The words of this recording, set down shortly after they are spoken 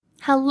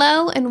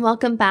Hello and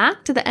welcome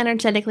back to the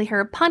Energetically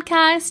Her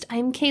podcast.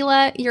 I'm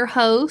Kayla, your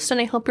host, and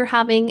I hope you're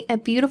having a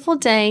beautiful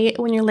day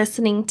when you're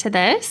listening to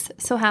this.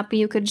 So happy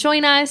you could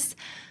join us.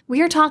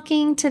 We are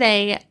talking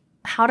today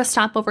how to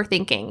stop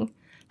overthinking,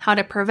 how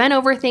to prevent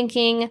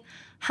overthinking,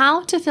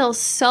 how to feel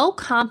so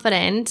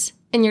confident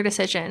in your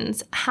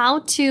decisions, how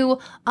to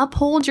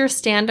uphold your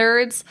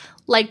standards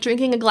like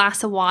drinking a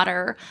glass of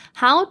water,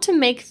 how to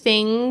make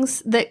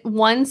things that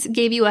once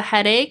gave you a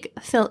headache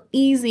feel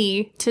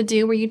easy to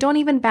do where you don't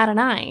even bat an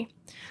eye.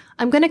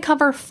 I'm going to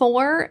cover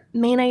 4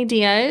 main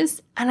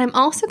ideas, and I'm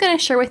also going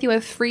to share with you a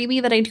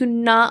freebie that I do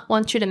not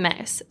want you to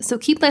miss. So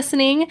keep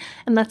listening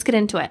and let's get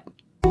into it.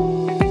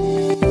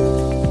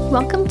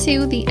 Welcome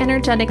to the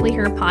Energetically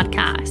Her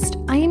podcast.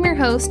 I am your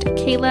host,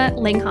 Kayla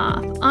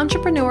Linghoff,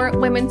 entrepreneur,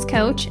 women's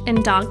coach,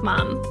 and dog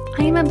mom.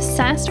 I am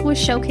obsessed with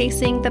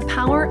showcasing the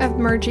power of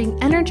merging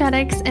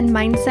energetics and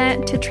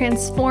mindset to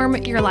transform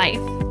your life.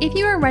 If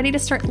you are ready to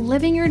start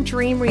living your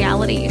dream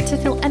reality, to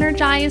feel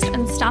energized,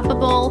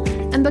 unstoppable,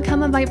 and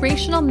become a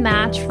vibrational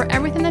match for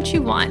everything that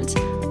you want,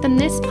 then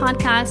this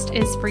podcast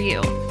is for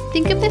you.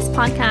 Think of this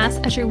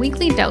podcast as your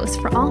weekly dose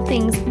for all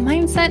things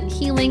mindset,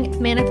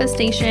 healing,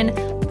 manifestation,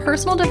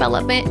 personal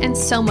development, and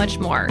so much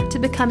more to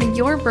become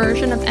your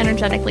version of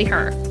Energetically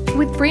Her.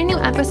 With brand new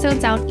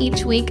episodes out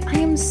each week, I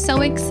am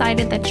so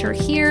excited that you're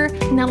here.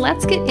 Now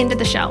let's get into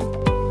the show.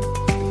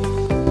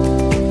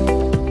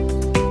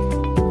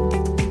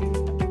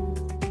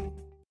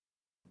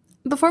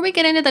 Before we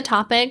get into the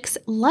topics,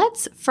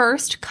 let's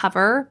first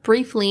cover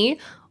briefly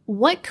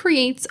what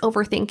creates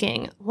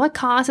overthinking? What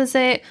causes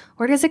it?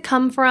 Where does it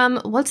come from?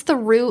 What's the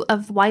root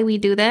of why we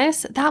do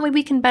this? That way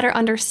we can better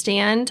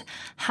understand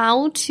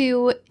how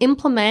to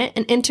implement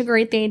and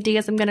integrate the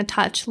ideas I'm going to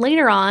touch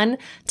later on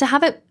to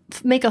have it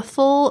make a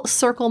full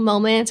circle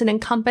moment and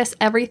encompass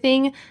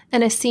everything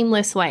in a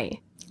seamless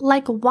way.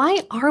 Like, why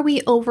are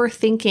we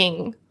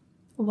overthinking?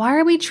 Why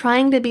are we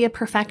trying to be a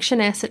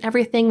perfectionist at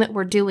everything that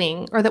we're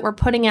doing or that we're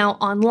putting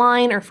out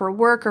online or for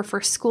work or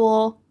for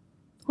school?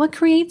 What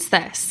creates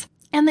this?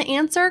 And the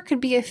answer could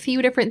be a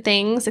few different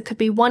things. It could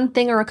be one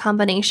thing or a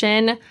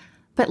combination,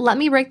 but let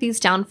me break these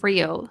down for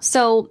you.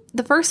 So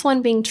the first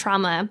one being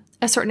trauma,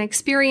 a certain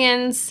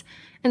experience.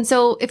 And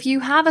so if you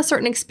have a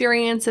certain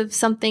experience of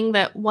something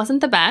that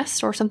wasn't the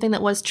best or something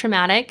that was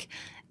traumatic,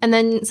 and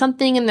then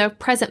something in the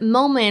present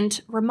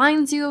moment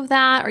reminds you of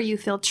that, or you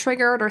feel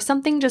triggered, or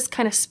something just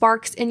kind of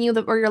sparks in you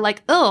that where you're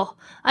like, oh,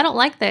 I don't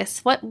like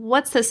this.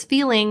 What's this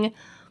feeling?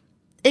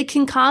 It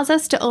can cause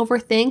us to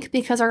overthink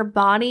because our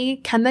body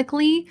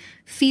chemically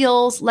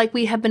feels like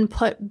we have been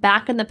put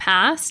back in the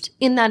past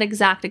in that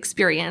exact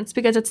experience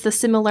because it's the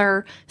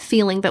similar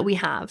feeling that we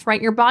have,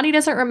 right? Your body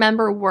doesn't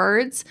remember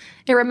words,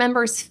 it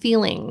remembers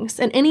feelings.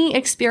 And any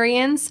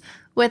experience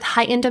with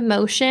heightened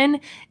emotion,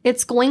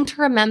 it's going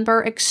to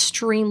remember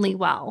extremely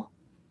well.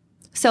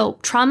 So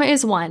trauma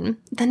is one.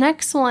 The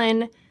next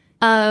one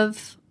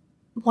of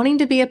wanting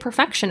to be a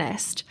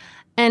perfectionist.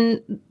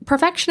 And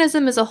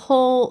perfectionism is a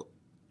whole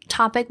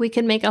topic we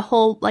can make a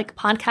whole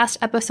podcast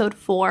episode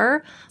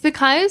for,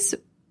 because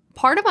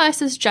part of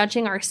us is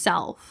judging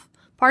ourselves.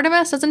 Part of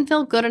us doesn't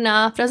feel good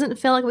enough, doesn't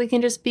feel like we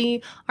can just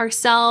be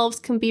ourselves,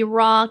 can be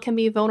raw, can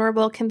be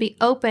vulnerable, can be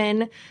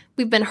open.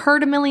 We've been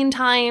hurt a million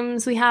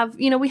times. We have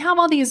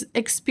all these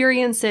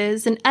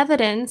experiences and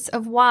evidence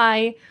of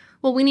why,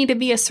 we need to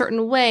be a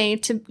certain way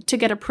to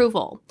get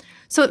approval.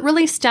 So it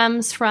really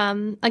stems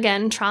from,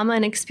 again, trauma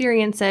and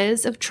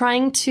experiences of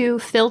trying to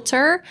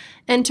filter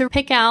and to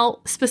pick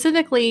out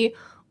specifically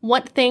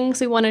what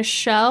things we want to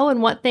show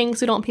and what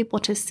things we don't want people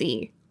to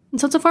see. And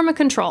so it's a form of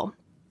control.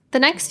 The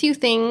next few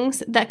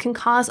things that can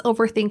cause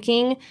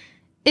overthinking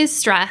is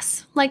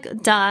stress.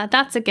 Like, duh,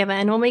 that's a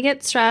given. When we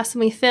get stressed and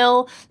we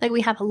feel like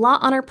we have a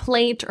lot on our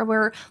plate or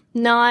we're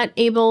not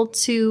able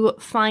to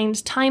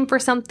find time for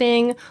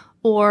something,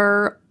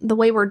 or the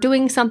way we're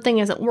doing something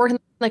isn't working,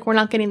 like we're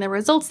not getting the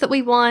results that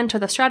we want or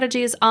the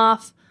strategy is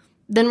off,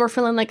 then we're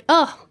feeling like,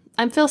 oh,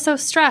 I feel so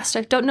stressed.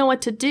 I don't know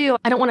what to do.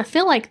 I don't want to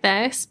feel like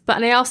this,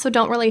 but I also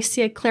don't really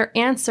see a clear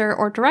answer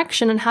or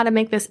direction on how to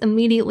make this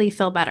immediately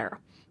feel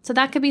better. So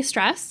that could be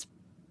stress.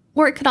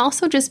 Or it could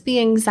also just be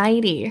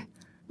anxiety,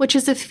 which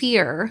is a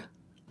fear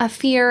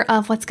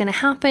of what's going to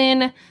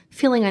happen,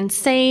 feeling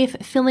unsafe,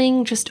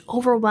 feeling just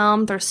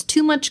overwhelmed. There's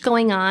too much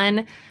going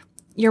on.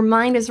 Your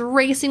mind is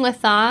racing with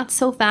thoughts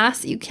so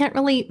fast that you can't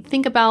really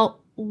think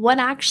about what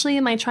actually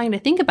am I trying to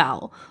think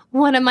about?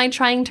 What am I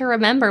trying to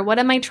remember? What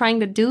am I trying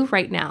to do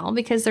right now?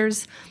 Because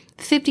there's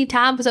 50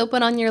 tabs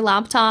open on your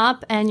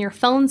laptop and your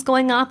phone's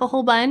going off a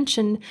whole bunch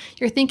and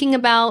you're thinking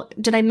about,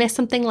 did I miss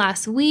something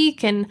last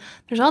week? And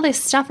there's all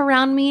this stuff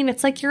around me and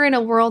it's like you're in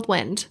a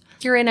whirlwind.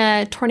 You're in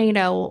a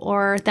tornado,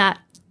 or that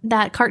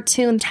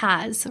cartoon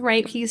Taz,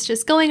 right? He's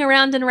just going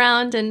around and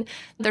around and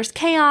there's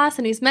chaos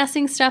and he's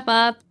messing stuff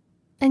up.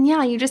 And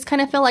yeah, you just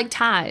kind of feel like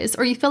Taz,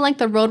 or you feel like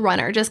the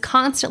Roadrunner, just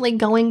constantly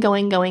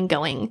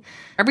going.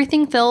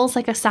 Everything feels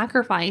like a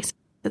sacrifice.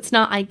 It's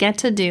not I get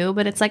to do,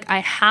 but it's like I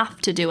have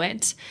to do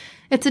it.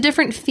 It's a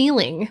different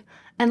feeling.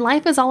 And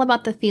life is all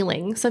about the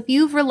feeling. So if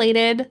you've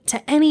related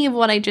to any of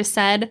what I just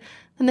said,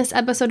 then this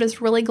episode is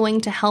really going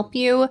to help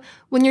you.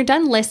 When you're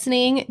done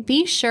listening,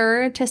 be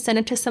sure to send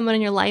it to someone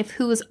in your life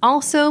who is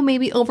also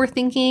maybe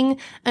overthinking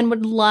and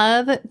would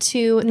love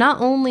to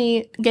not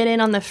only get in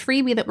on the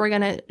freebie that we're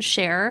going to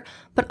share,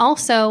 but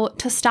also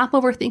to stop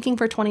overthinking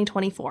for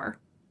 2024.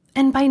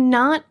 And by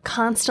not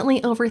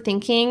constantly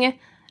overthinking,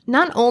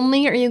 not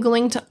only are you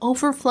going to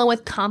overflow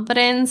with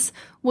confidence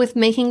with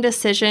making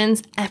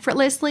decisions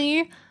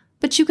effortlessly,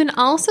 but you can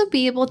also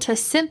be able to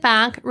sit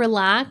back,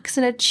 relax,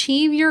 and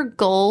achieve your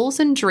goals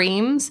and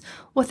dreams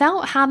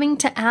without having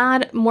to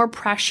add more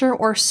pressure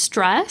or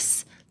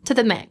stress to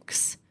the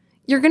mix.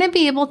 You're going to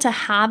be able to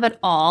have it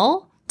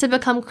all, to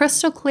become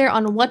crystal clear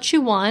on what you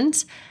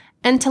want,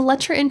 and to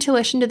let your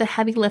intuition do the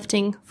heavy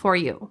lifting for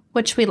you,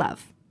 which we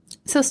love.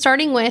 So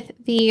starting with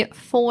the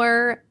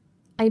 4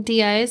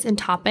 ideas and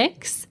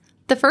topics,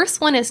 the first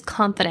one is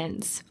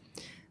confidence.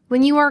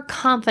 When you are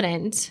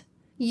confident,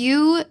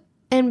 you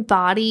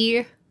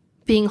embody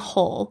being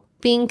whole,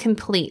 being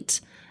complete,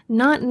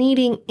 not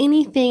needing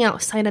anything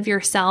outside of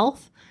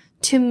yourself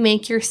to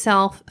make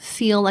yourself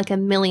feel like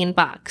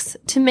 $1,000,000,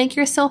 to make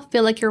yourself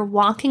feel like you're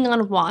walking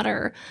on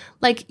water,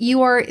 like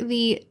you are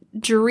the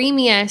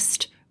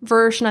dreamiest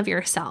version of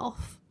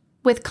yourself.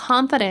 With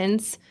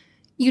confidence,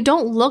 you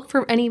don't look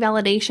for any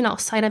validation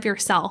outside of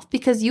yourself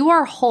because you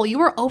are whole, you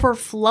are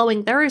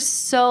overflowing. There is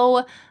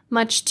so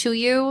much to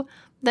you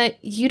that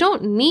you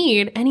don't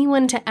need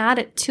anyone to add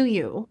it to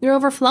you. You're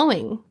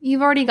overflowing.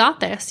 You've already got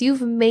this.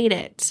 You've made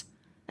it.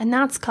 And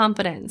that's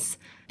confidence.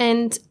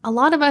 And a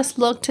lot of us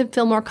look to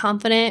feel more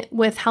confident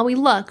with how we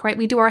look, right?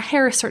 We do our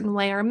hair a certain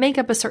way, our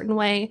makeup a certain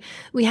way.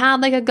 We have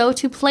like a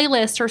go-to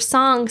playlist or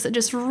songs that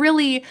just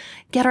really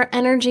get our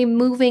energy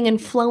moving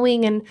and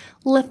flowing and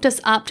lift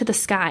us up to the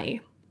sky.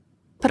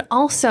 But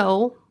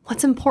also,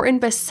 what's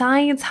important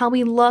besides how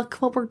we look,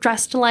 what we're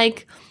dressed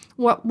like,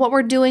 what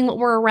we're doing, what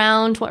we're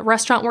around, what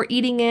restaurant we're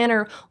eating in,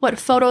 or what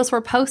photos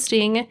we're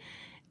posting,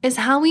 is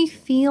how we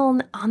feel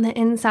on the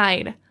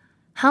inside,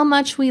 how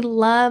much we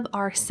love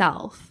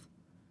ourselves,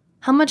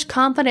 how much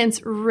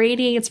confidence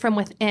radiates from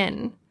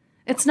within.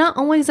 It's not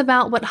always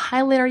about what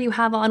highlighter you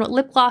have on, what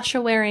lip gloss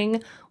you're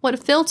wearing,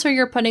 what filter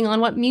you're putting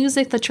on, what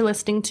music that you're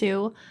listening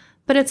to,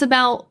 but it's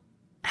about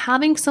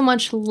having so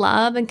much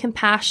love and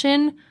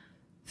compassion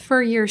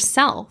for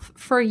yourself,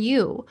 for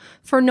you,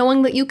 for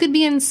knowing that you could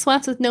be in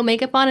sweats with no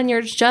makeup on and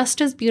you're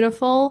just as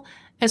beautiful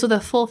as with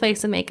a full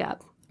face of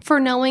makeup. For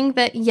knowing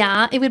that,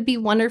 yeah, it would be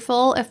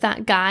wonderful if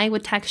that guy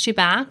would text you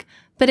back,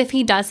 but if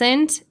he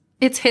doesn't,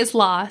 it's his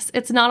loss.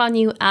 It's not on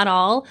you at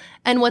all.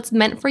 And what's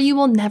meant for you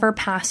will never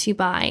pass you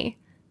by.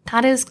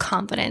 That is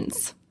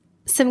confidence.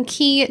 Some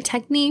key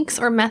techniques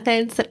or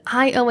methods that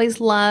I always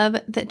love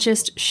that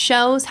just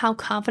shows how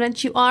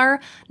confident you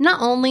are,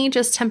 not only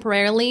just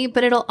temporarily,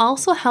 but it'll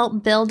also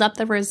help build up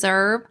the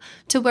reserve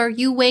to where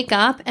you wake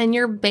up and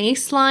your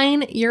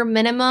baseline, your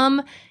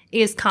minimum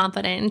is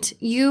confident.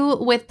 You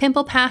with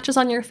pimple patches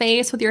on your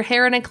face, with your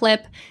hair in a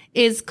clip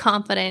is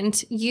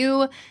confident.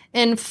 You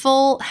in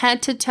full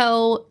head to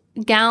toe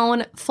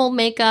gown, full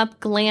makeup,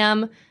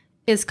 glam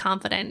is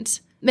confident.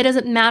 It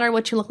doesn't matter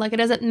what you look like. It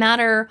doesn't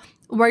matter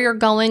where you're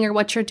going or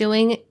what you're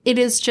doing. It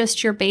is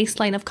just your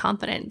baseline of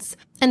confidence.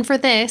 And for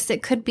this,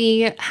 it could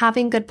be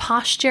having good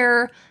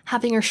posture,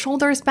 having your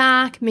shoulders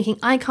back, making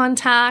eye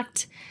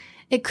contact.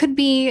 It could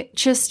be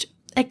just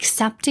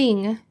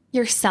accepting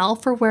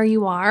yourself for where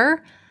you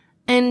are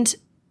and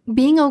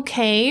being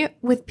okay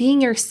with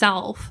being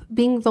yourself,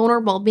 being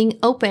vulnerable, being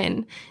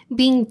open,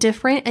 being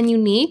different and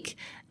unique,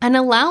 and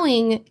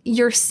allowing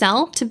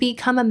yourself to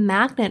become a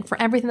magnet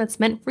for everything that's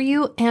meant for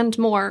you and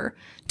more,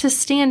 to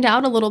stand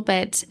out a little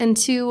bit and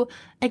to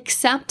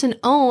accept and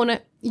own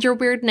your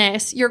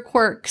weirdness, your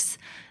quirks,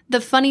 the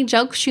funny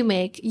jokes you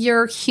make,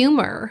 your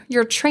humor,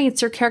 your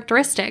traits, your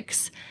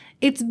characteristics.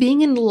 It's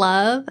being in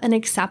love and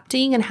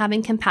accepting and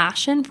having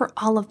compassion for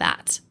all of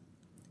that.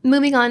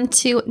 Moving on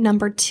to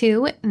number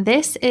 2,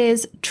 this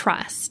is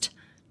trust.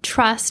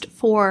 Trust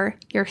for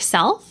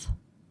yourself,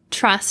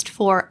 trust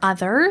for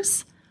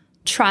others,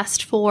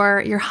 trust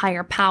for your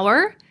higher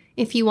power.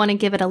 If you want to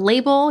give it a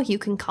label, you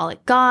can call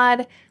it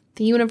God,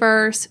 the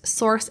universe,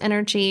 source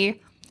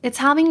energy. It's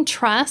having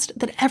trust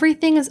that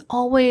everything is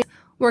always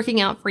working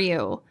out for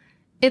you.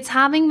 It's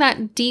having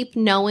that deep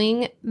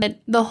knowing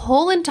that the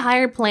whole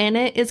entire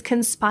planet is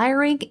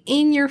conspiring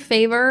in your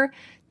favor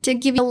to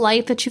give you a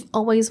life that you've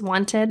always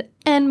wanted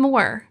and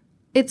more.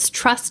 It's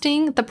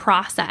trusting the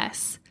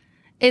process.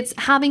 It's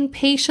having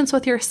patience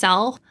with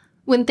yourself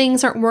when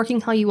things aren't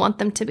working how you want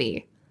them to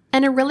be.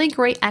 And a really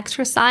great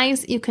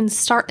exercise you can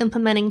start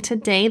implementing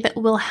today that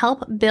will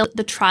help build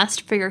the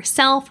trust for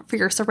yourself, for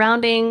your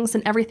surroundings,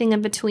 and everything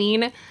in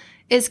between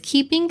is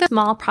keeping the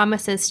small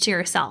promises to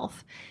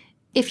yourself.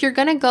 If you're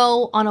going to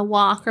go on a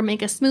walk or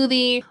make a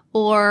smoothie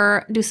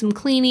or do some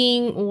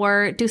cleaning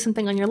or do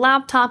something on your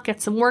laptop,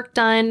 get some work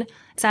done,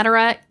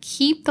 etc.,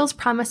 keep those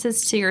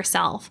promises to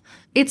yourself.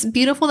 It's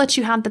beautiful that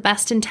you have the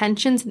best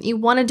intentions and you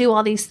want to do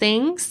all these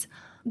things,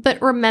 but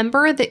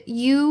remember that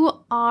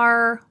you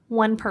are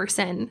one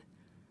person.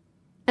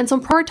 And so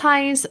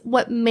prioritize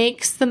what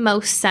makes the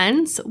most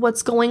sense,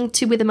 what's going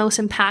to be the most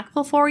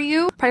impactful for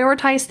you.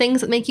 Prioritize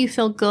things that make you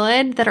feel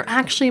good, that are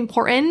actually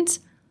important.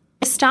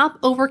 Stop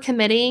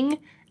overcommitting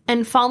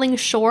and falling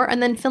short and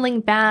then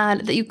feeling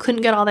bad that you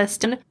couldn't get all this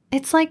done.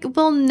 It's like,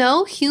 well,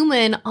 no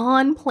human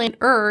on planet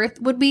Earth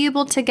would be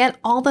able to get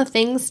all the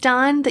things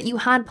done that you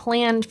had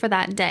planned for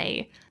that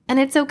day. And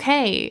it's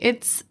okay.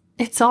 It's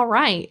all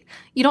right.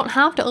 You don't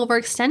have to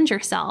overextend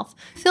yourself.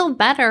 Feel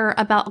better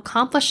about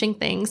accomplishing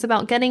things,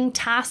 about getting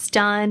tasks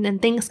done and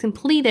things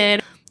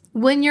completed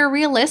when you're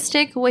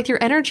realistic with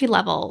your energy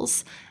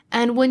levels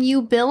and when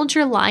you build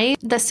your life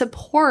that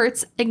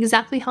supports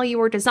exactly how you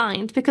were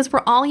designed, because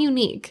we're all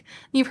unique.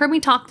 You've heard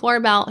me talk more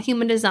about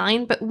human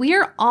design, but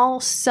we're all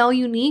so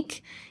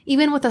unique,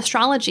 even with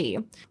astrology.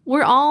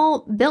 We're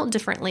all built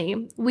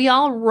differently. We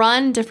all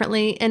run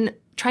differently, and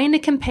trying to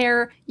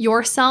compare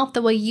yourself,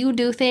 the way you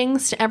do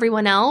things, to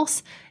everyone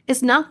else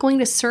is not going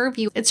to serve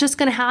you. It's just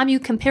going to have you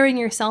comparing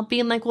yourself,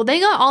 being like, well, they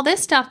got all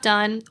this stuff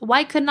done.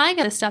 Why couldn't I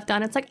get this stuff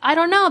done? It's like, I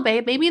don't know,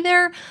 babe. Maybe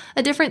they're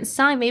a different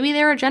sign. Maybe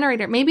they're a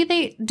generator. Maybe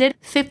they did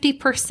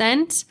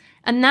 50%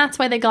 and that's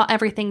why they got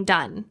everything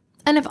done.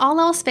 And if all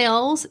else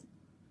fails,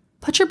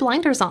 put your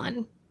blinders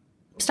on.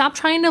 Stop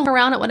trying to look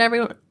around at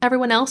what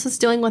everyone else is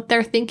doing, what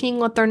they're thinking,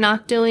 what they're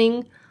not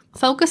doing.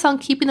 Focus on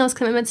keeping those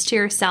commitments to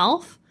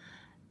yourself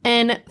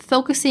and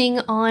focusing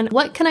on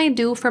what can I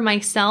do for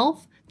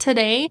myself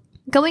today.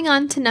 Going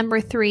on to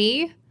number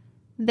 3,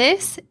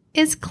 this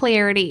is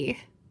clarity.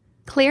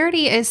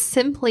 Clarity is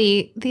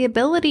simply the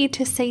ability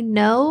to say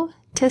no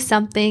to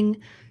something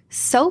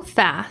so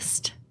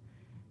fast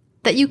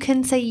that you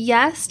can say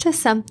yes to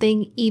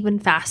something even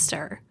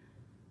faster,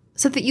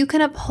 so that you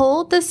can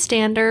uphold the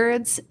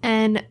standards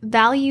and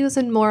values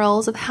and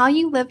morals of how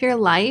you live your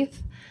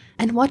life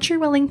and what you're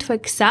willing to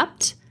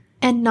accept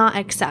and not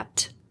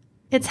accept.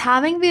 It's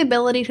having the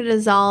ability to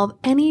dissolve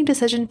any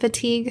decision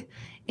fatigue,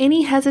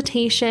 any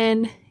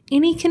hesitation,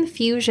 any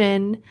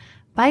confusion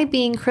by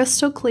being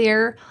crystal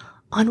clear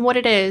on what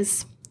it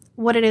is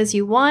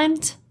you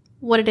want,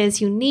 what it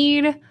is you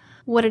need,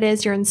 what it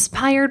is you're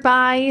inspired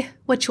by,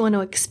 what you want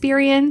to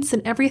experience,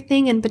 and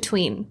everything in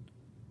between.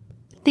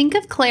 Think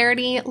of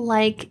clarity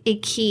like a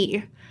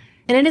key,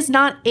 and it is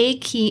not a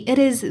key, it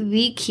is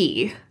the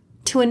key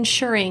to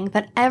ensuring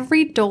that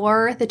every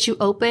door that you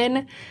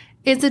open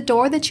is a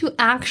door that you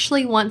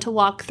actually want to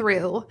walk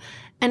through.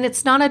 And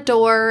it's not a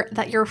door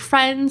that your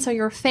friends or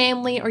your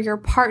family or your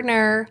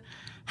partner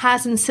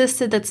has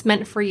insisted that's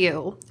meant for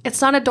you.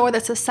 It's not a door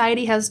that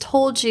society has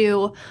told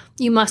you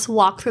you must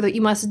walk through, that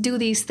you must do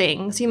these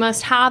things, you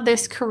must have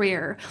this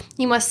career,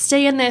 you must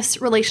stay in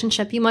this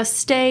relationship, you must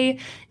stay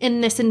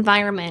in this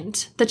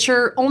environment, that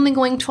you're only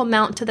going to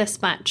amount to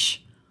this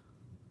much.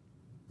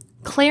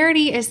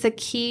 Clarity is the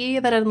key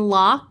that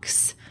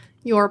unlocks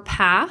your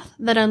path,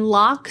 that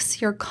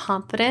unlocks your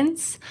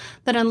confidence,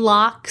 that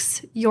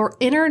unlocks your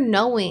inner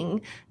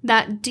knowing,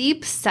 that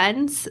deep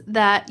sense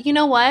that, you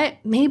know what,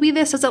 maybe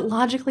this doesn't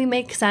logically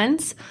make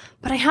sense,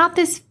 but I have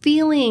this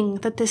feeling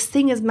that this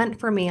thing is meant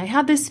for me. I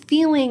have this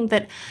feeling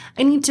that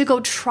I need to go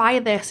try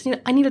this.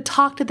 I need to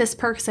talk to this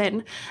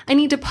person. I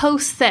need to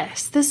post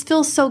this. This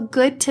feels so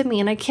good to me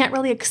and I can't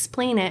really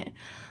explain it.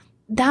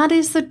 That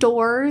is the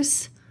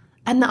doors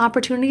and the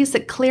opportunities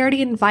that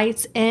clarity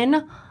invites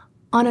in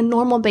on a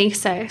normal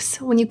basis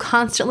when you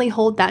constantly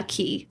hold that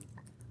key.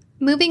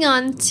 Moving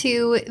on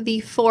to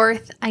the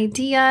 4th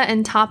idea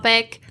and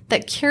topic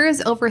that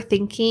cures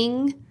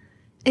overthinking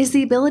is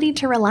the ability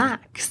to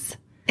relax,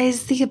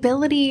 is the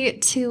ability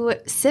to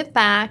sit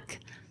back,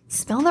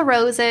 smell the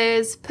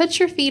roses, put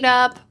your feet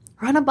up,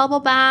 run a bubble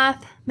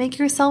bath, make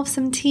yourself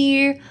some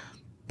tea,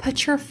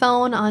 put your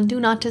phone on Do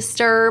Not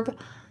Disturb,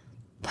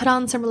 put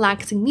on some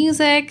relaxing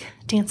music,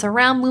 dance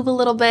around, move a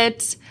little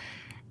bit,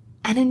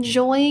 and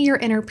enjoy your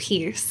inner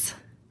peace.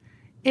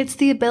 It's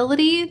the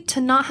ability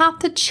to not have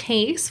to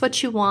chase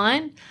what you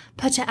want,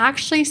 but to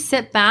actually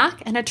sit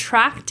back and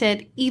attract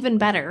it even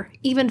better,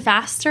 even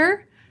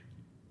faster,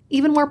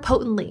 even more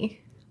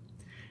potently.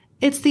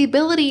 It's the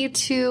ability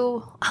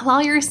to allow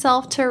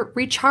yourself to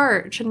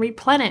recharge and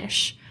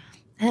replenish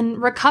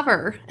and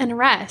recover and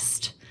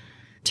rest,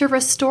 to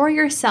restore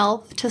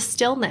yourself to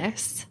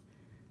stillness.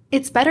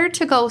 It's better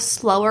to go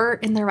slower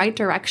in the right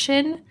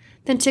direction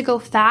than to go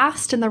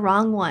fast in the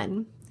wrong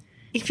one.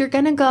 If you're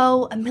going to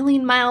go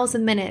 1,000,000 miles a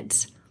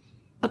minute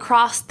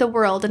across the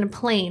world in a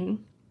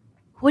plane,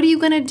 what are you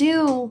going to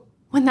do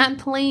when that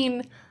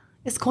plane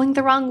is going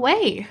the wrong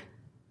way?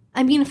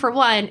 I mean, for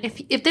one,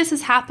 if this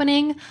is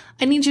happening,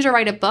 I need you to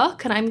write a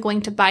book, and I'm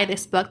going to buy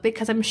this book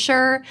because I'm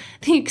sure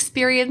the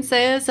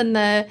experiences and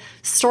the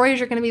stories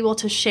you're going to be able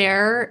to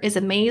share is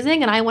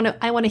amazing, and I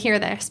want to hear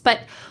this.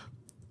 But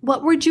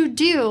what would you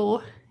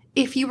do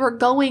if you were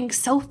going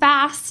so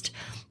fast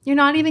you're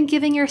not even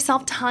giving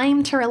yourself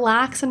time to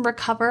relax and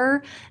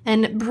recover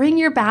and bring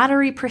your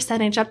battery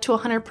percentage up to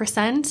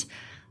 100%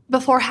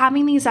 before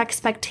having these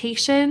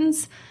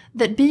expectations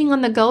that being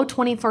on the go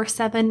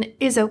 24/7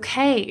 is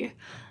okay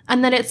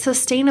and that it's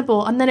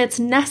sustainable and that it's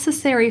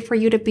necessary for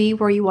you to be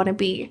where you want to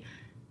be?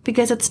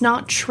 Because it's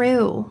not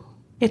true.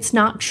 It's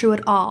not true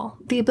at all.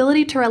 The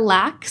ability to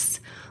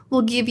relax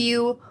will give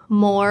you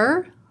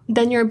more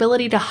than your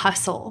ability to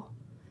hustle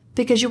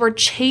because you are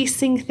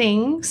chasing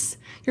things.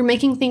 You're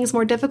making things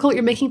more difficult.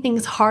 You're making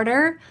things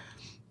harder.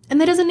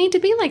 And it doesn't need to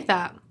be like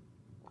that.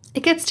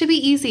 It gets to be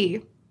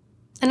easy.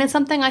 And it's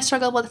something I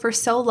struggled with for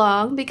so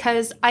long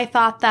because I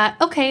thought that,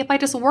 okay, if I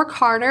just work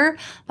harder,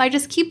 if I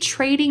just keep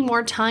trading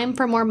more time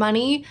for more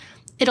money,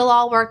 it'll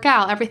all work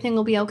out. Everything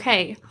will be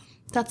okay.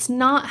 That's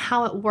not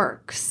how it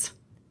works.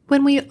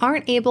 When we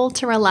aren't able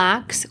to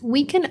relax,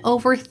 we can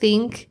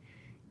overthink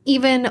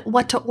even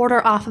what to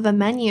order off of a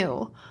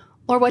menu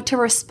or what to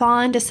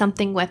respond to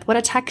something with, what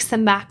to text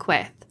them back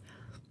with,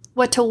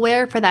 what to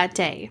wear for that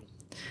day.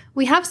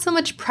 We have so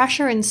much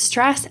pressure and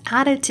stress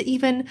added to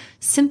even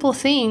simple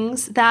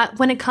things that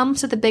when it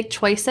comes to the big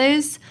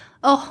choices,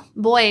 oh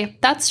boy,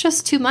 that's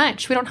just too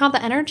much. We don't have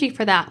the energy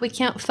for that. We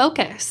can't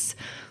focus.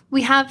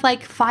 We have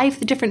like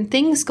 5 different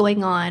things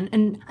going on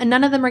and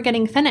none of them are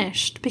getting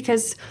finished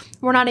because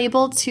we're not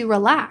able to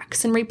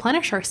relax and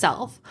replenish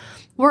ourselves.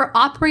 We're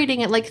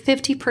operating at like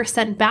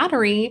 50%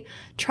 battery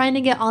trying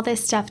to get all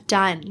this stuff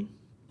done.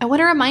 I want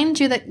to remind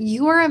you that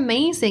you are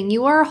amazing.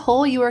 You are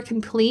whole. You are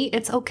complete.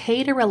 It's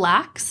okay to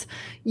relax.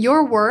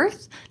 Your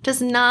worth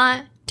does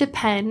not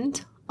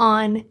depend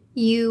on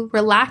you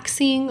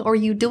relaxing or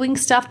you doing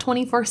stuff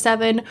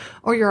 24/7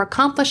 or your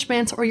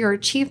accomplishments or your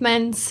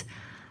achievements.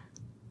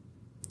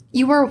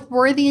 You are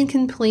worthy and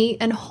complete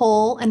and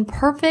whole and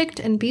perfect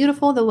and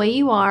beautiful the way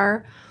you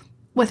are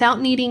without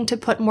needing to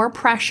put more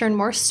pressure and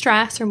more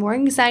stress or more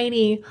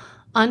anxiety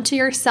onto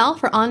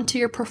yourself or onto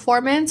your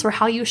performance or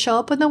how you show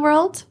up in the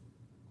world.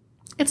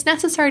 It's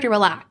necessary to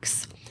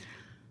relax.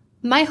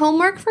 My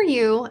homework for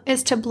you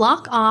is to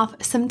block off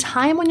some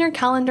time on your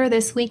calendar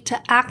this week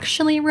to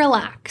actually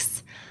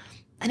relax.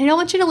 And I don't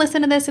want you to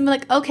listen to this and be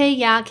like, okay,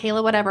 yeah,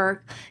 Kayla,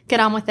 whatever, get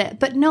on with it.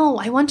 But no,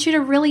 I want you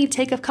to really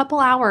take a couple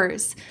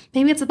hours.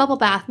 Maybe it's a bubble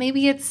bath.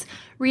 Maybe it's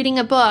reading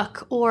a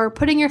book or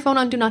putting your phone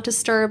on Do Not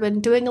Disturb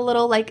and doing a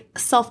little like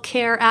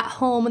self-care at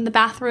home in the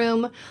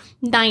bathroom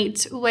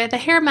night with a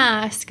hair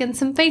mask and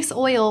some face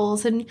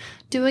oils and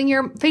doing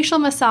your facial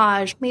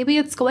massage. Maybe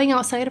it's going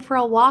outside for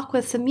a walk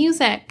with some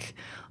music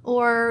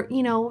or,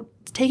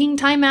 taking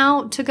time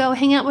out to go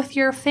hang out with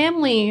your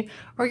family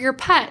or your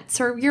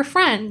pets or your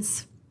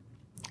friends.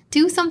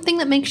 Do something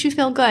that makes you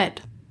feel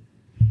good.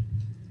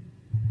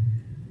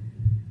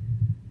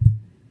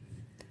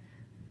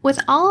 With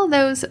all of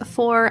those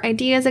 4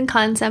 ideas and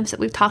concepts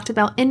that we've talked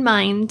about in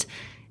mind,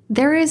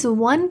 there is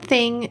one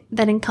thing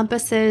that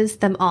encompasses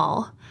them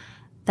all,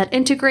 that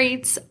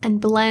integrates and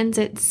blends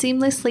it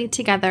seamlessly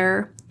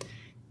together.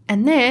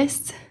 And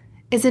this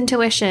is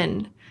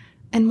intuition,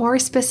 and more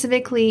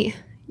specifically,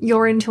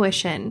 your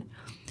intuition,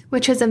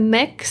 which is a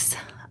mix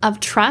of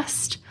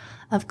trust,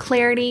 of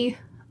clarity,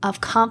 of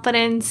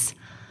confidence,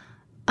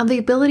 of the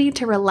ability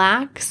to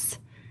relax,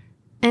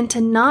 and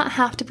to not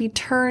have to be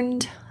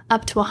turned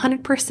up to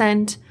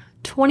 100%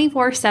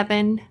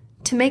 24/7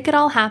 to make it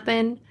all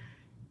happen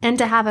and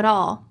to have it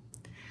all.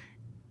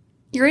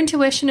 Your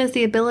intuition is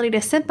the ability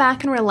to sit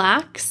back and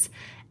relax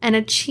and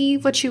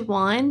achieve what you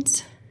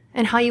want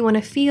and how you want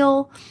to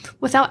feel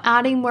without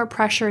adding more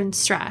pressure and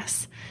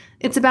stress.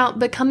 It's about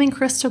becoming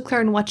crystal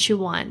clear in what you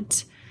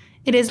want.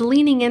 It is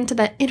leaning into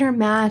that inner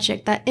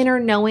magic, that inner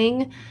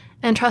knowing,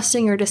 and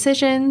trusting your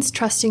decisions,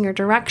 trusting your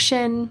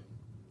direction,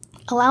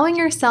 allowing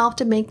yourself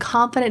to make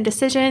confident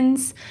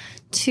decisions,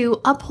 to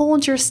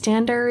uphold your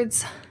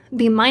standards,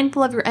 be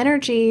mindful of your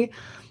energy,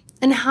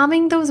 and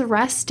having those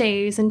rest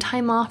days and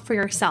time off for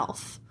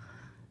yourself.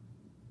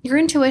 Your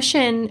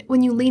intuition,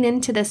 when you lean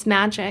into this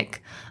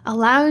magic,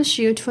 allows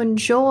you to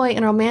enjoy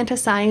and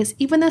romanticize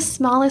even the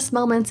smallest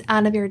moments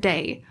out of your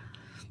day,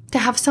 to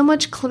have so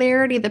much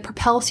clarity that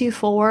propels you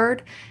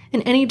forward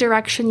in any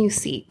direction you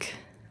seek.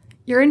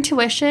 Your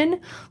intuition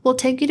will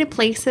take you to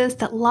places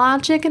that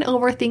logic and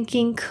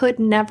overthinking could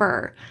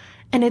never.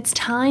 And it's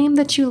time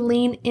that you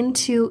lean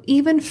into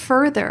even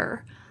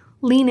further.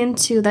 Lean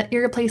into that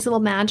irreplaceable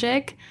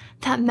magic,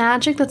 that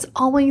magic that's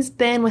always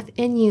been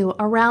within you,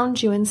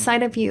 around you,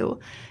 inside of you.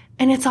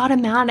 And it's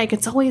automatic.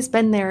 It's always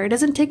been there. It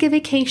doesn't take a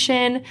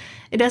vacation.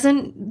 It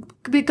doesn't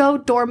go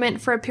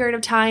dormant for a period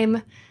of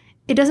time.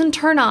 It doesn't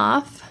turn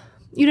off.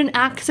 You didn't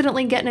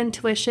accidentally get an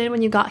intuition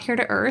when you got here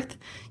to Earth.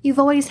 You've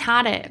always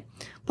had it.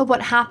 But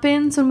what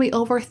happens when we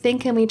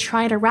overthink and we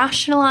try to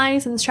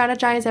rationalize and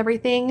strategize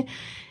everything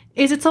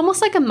is it's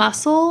almost like a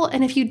muscle,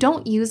 and if you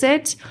don't use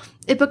it,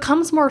 it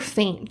becomes more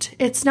faint.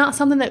 It's not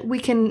something that we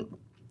can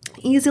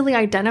easily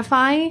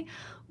identify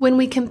when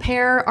we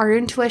compare our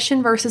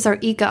intuition versus our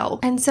ego.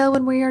 And so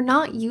when we are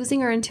not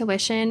using our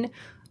intuition,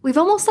 we've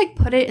almost like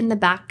put it in the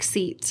back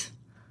seat.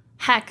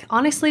 Heck,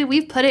 honestly,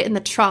 we've put it in the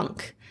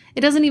trunk.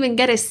 It doesn't even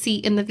get a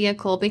seat in the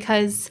vehicle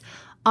because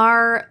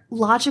our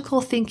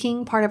logical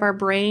thinking part of our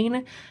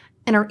brain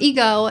and our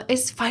ego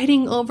is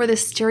fighting over the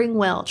steering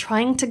wheel,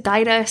 trying to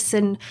guide us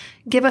and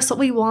give us what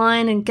we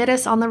want and get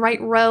us on the right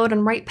road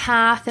and right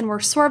path. And we're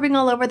swerving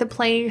all over the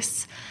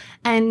place.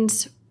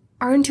 And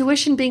our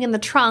intuition being in the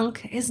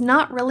trunk is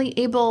not really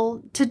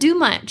able to do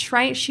much,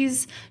 right?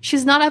 She's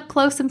not up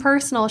close and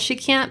personal. She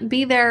can't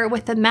be there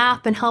with a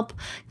map and help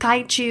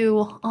guide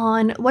you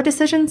on what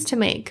decisions to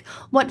make,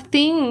 what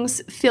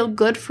things feel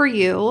good for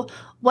you,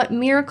 what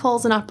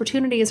miracles and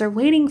opportunities are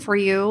waiting for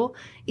you,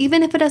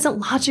 even if it doesn't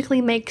logically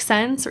make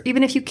sense, or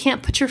even if you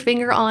can't put your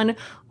finger on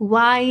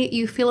why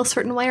you feel a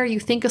certain way or you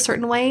think a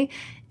certain way,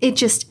 it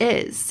just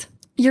is.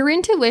 Your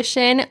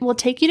intuition will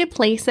take you to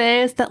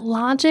places that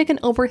logic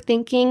and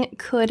overthinking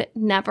could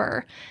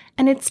never.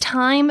 And it's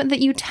time that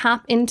you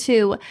tap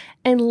into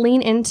and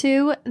lean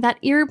into that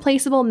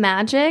irreplaceable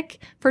magic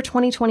for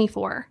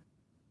 2024.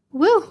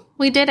 Woo,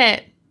 we did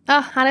it.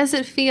 Oh, how does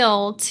it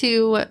feel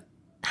to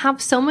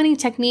have so many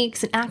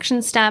techniques and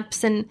action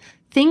steps and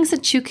things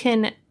that you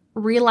can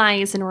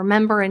realize and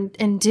remember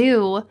and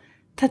do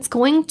that's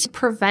going to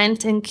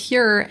prevent and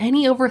cure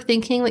any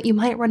overthinking that you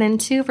might run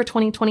into for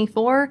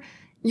 2024?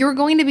 You're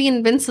going to be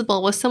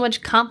invincible with so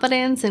much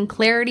confidence and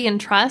clarity and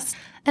trust.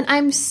 And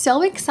I'm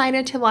so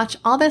excited to watch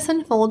all this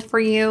unfold for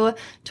you.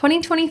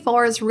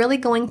 2024 is really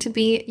going to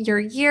be your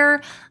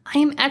year. I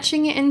am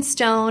etching it in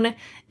stone.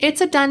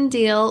 It's a done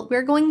deal.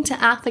 We're going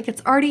to act like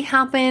it's already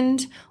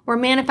happened. We're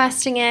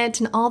manifesting it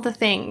and all the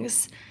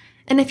things.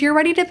 And if you're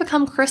ready to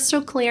become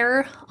crystal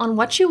clear on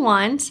what you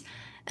want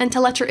and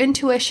to let your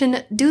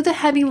intuition do the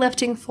heavy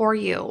lifting for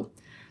you,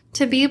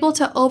 to be able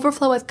to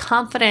overflow with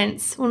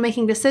confidence when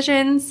making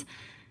decisions,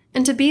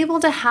 and to be able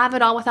to have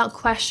it all without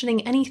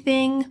questioning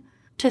anything,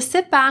 to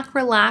sit back,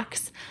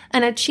 relax,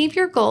 and achieve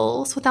your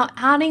goals without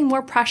adding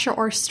more pressure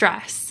or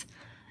stress.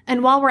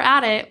 And while we're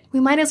at it, we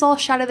might as well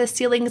shatter the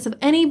ceilings of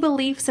any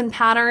beliefs and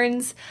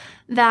patterns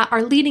that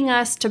are leading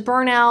us to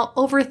burnout,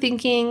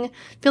 overthinking,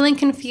 feeling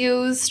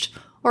confused,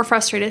 or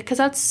frustrated, because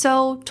that's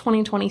so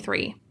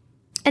 2023.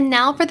 And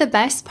now for the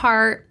best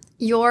part,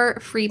 your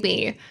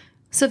freebie.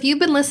 So if you've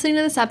been listening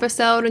to this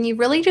episode and you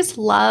really just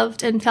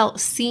loved and felt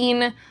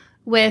seen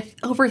with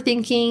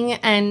overthinking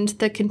and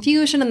the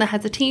confusion and the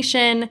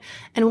hesitation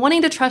and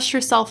wanting to trust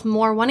yourself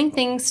more, wanting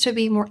things to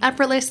be more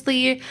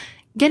effortlessly,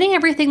 getting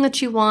everything that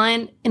you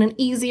want in an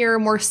easier,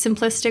 more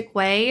simplistic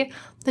way,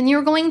 then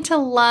you're going to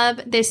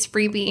love this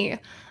freebie.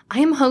 I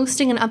am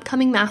hosting an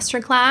upcoming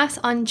masterclass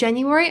on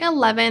January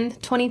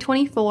 11th,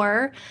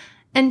 2024.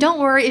 And don't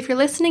worry, if you're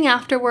listening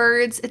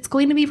afterwards, it's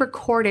going to be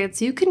recorded,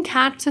 so you can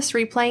catch this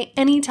replay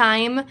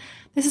anytime.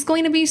 This is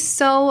going to be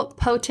so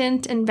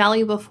potent and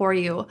valuable for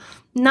you.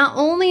 Not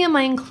only am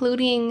I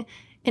including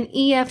an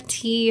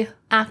EFT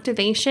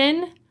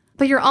activation,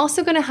 but you're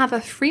also going to have a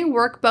free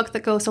workbook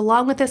that goes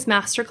along with this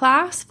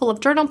masterclass full of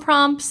journal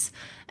prompts,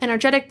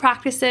 energetic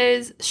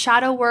practices,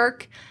 shadow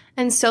work,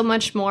 and so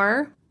much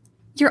more.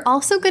 You're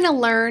also going to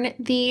learn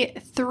the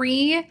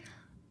 3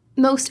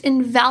 most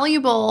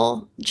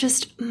invaluable,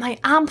 just my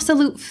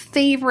absolute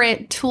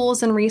favorite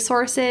tools and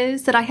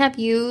resources that I have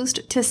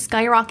used to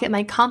skyrocket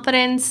my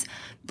confidence,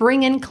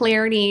 bring in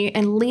clarity,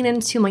 and lean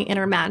into my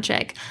inner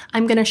magic.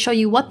 I'm going to show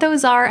you what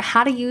those are,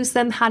 how to use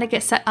them, how to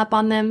get set up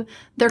on them.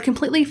 They're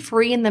completely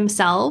free in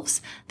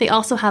themselves. They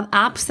also have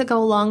apps that go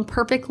along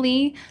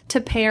perfectly to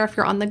pair if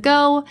you're on the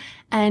go,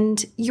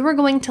 and you are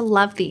going to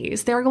love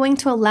these. They're going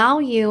to allow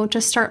you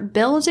to start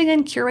building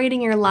and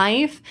curating your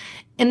life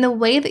in the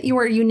way that you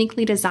are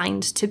uniquely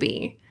designed to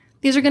be.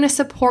 These are going to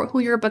support who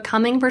you're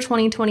becoming for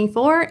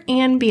 2024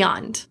 and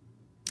beyond.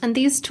 And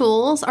these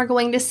tools are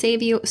going to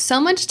save you so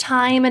much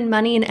time and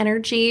money and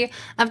energy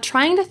of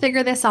trying to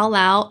figure this all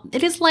out.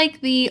 It is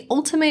like the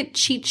ultimate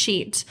cheat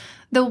sheet,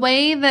 the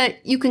way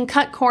that you can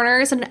cut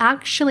corners and it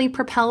actually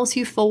propels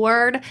you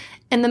forward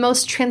in the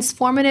most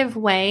transformative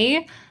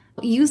way.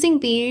 Using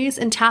these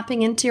and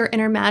tapping into your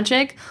inner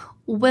magic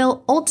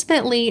will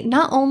ultimately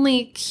not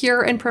only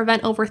cure and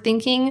prevent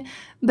overthinking,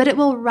 but it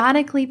will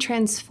radically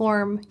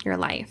transform your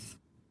life.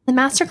 The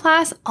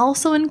masterclass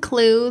also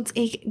includes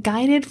a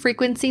guided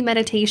frequency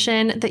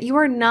meditation that you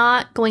are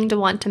not going to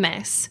want to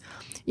miss.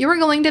 You are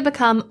going to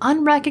become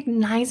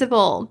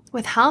unrecognizable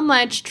with how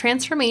much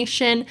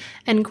transformation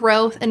and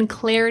growth and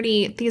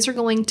clarity these are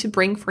going to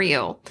bring for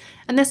you.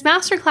 And this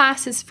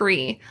masterclass is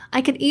free.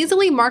 I could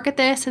easily market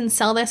this and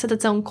sell this as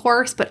its own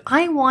course, but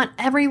I want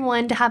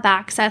everyone to have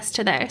access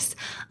to this.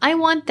 I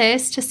want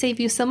this to save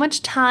you so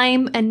much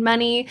time and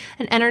money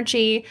and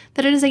energy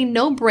that it is a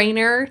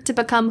no-brainer to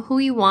become who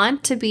you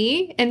want to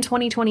be in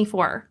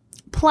 2024.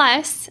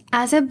 Plus,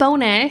 as a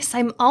bonus,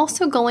 I'm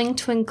also going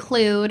to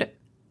include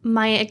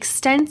my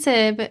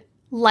extensive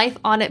life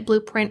audit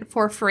blueprint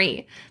for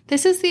free.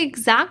 This is the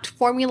exact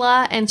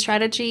formula and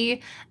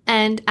strategy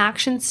and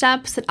action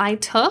steps that I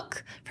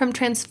took from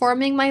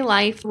transforming my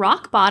life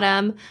rock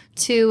bottom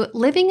to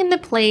living in the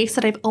place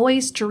that I've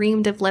always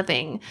dreamed of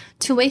living,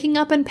 to waking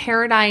up in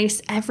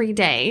paradise every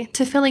day,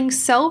 to feeling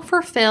so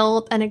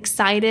fulfilled and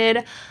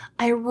excited.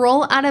 I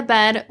roll out of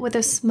bed with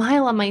a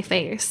smile on my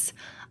face.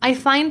 I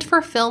find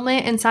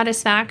fulfillment and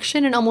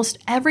satisfaction in almost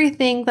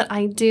everything that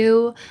I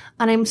do,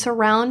 and I'm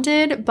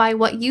surrounded by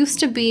what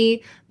used to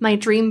be my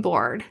dream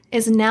board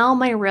is now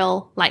my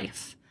real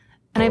life.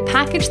 And I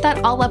packaged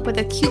that all up with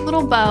a cute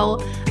little bow,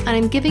 and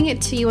I'm giving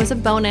it to you as a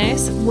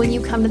bonus when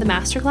you come to the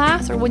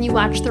masterclass or when you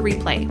watch the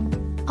replay.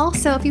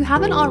 Also, if you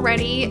haven't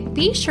already,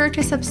 be sure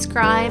to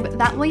subscribe.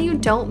 That way you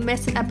don't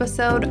miss an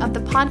episode of the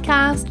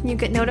podcast and you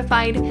get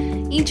notified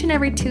each and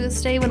every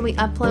Tuesday when we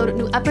upload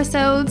new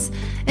episodes.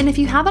 And if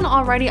you haven't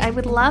already, I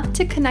would love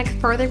to connect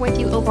further with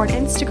you over on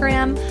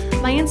Instagram.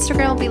 My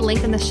Instagram will be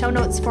linked in the show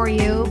notes for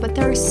you, but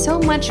there is so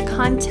much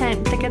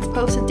content that gets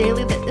posted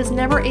daily that is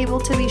never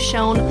able to be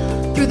shown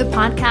through the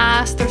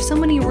podcast. There's so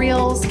many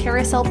reels,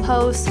 carousel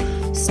posts,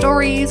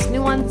 stories,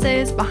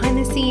 nuances, behind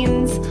the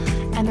scenes,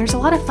 and there's a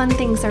lot of fun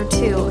things there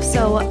too.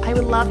 So I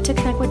would love to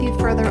connect with you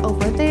further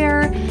over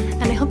there.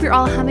 And I hope you're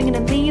all having an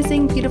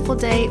amazing, beautiful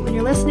day when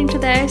you're listening to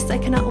this. I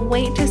cannot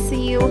wait to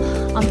see you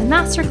on the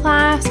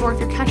masterclass, or if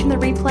you're catching the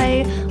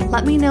replay,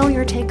 let me know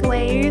your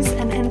takeaways.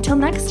 And until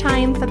next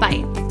time,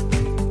 bye-bye.